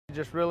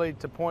Just really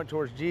to point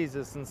towards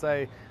Jesus and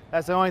say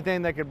that's the only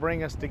thing that could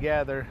bring us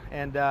together.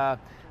 And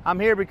I'm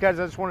here because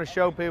I just want to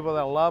show people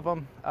that I love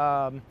them.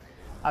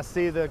 I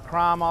see the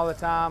crime all the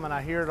time and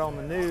I hear it on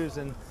the news,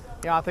 and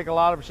I think a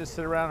lot of us just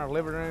sit around in our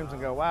living rooms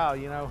and go, wow,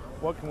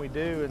 what can we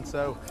do? And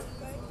so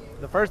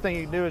the first thing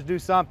you can do is do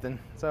something.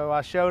 So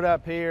I showed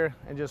up here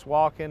and just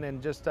walking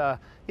and just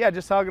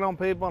hugging on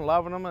people and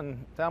loving them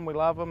and telling them we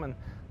love them. And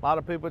a lot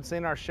of people had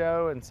seen our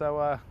show, and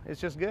so it's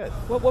just good.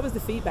 What was the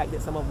feedback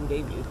that some of them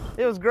gave you?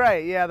 It was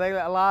great. Yeah,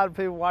 a lot of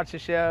people watched the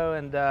show,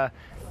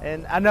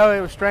 and I know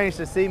it was strange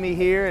to see me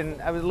here, and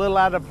I was a little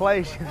out of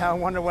place. I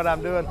wonder what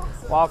I'm doing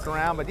walking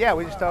around. But yeah,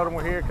 we just told them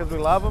we're here because we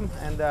love them,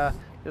 and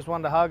just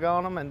wanted to hug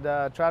on them and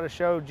try to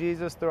show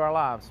Jesus through our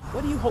lives.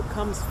 What do you hope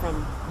comes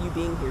from you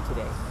being here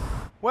today?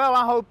 Well,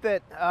 I hope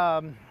that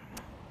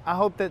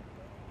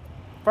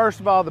first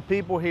of all, the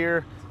people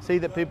here see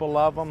that people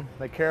love them,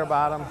 they care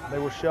about them, they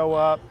will show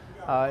up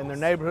in their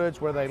neighborhoods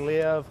where they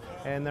live,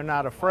 and they're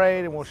not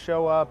afraid, and will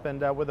show up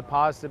and with a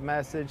positive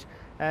message.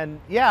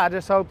 And yeah, I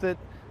just hope that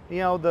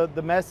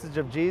the message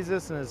of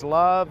Jesus and his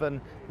love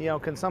and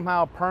can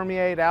somehow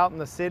permeate out in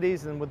the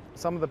cities and with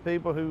some of the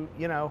people who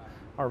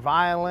are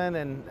violent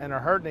and are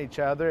hurting each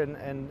other,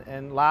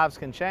 and lives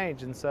can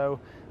change. And so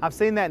I've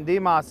seen that in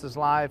Demos's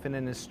life and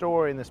in his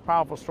story, in this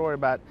powerful story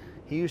about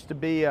he used to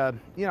be a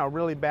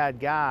really bad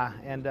guy,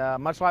 and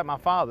much like my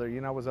father,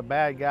 was a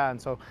bad guy.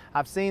 And so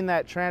I've seen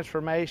that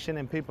transformation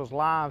in people's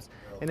lives,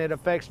 and it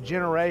affects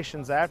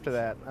generations after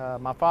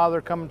that. My father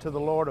coming to the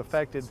Lord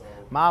affected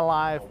my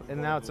life, and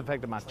now it's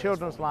affected my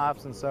children's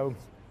lives. And so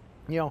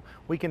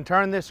we can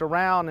turn this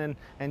around,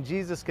 and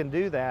Jesus can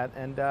do that,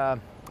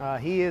 and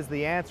he is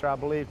the answer, I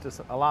believe,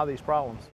 to a lot of these problems.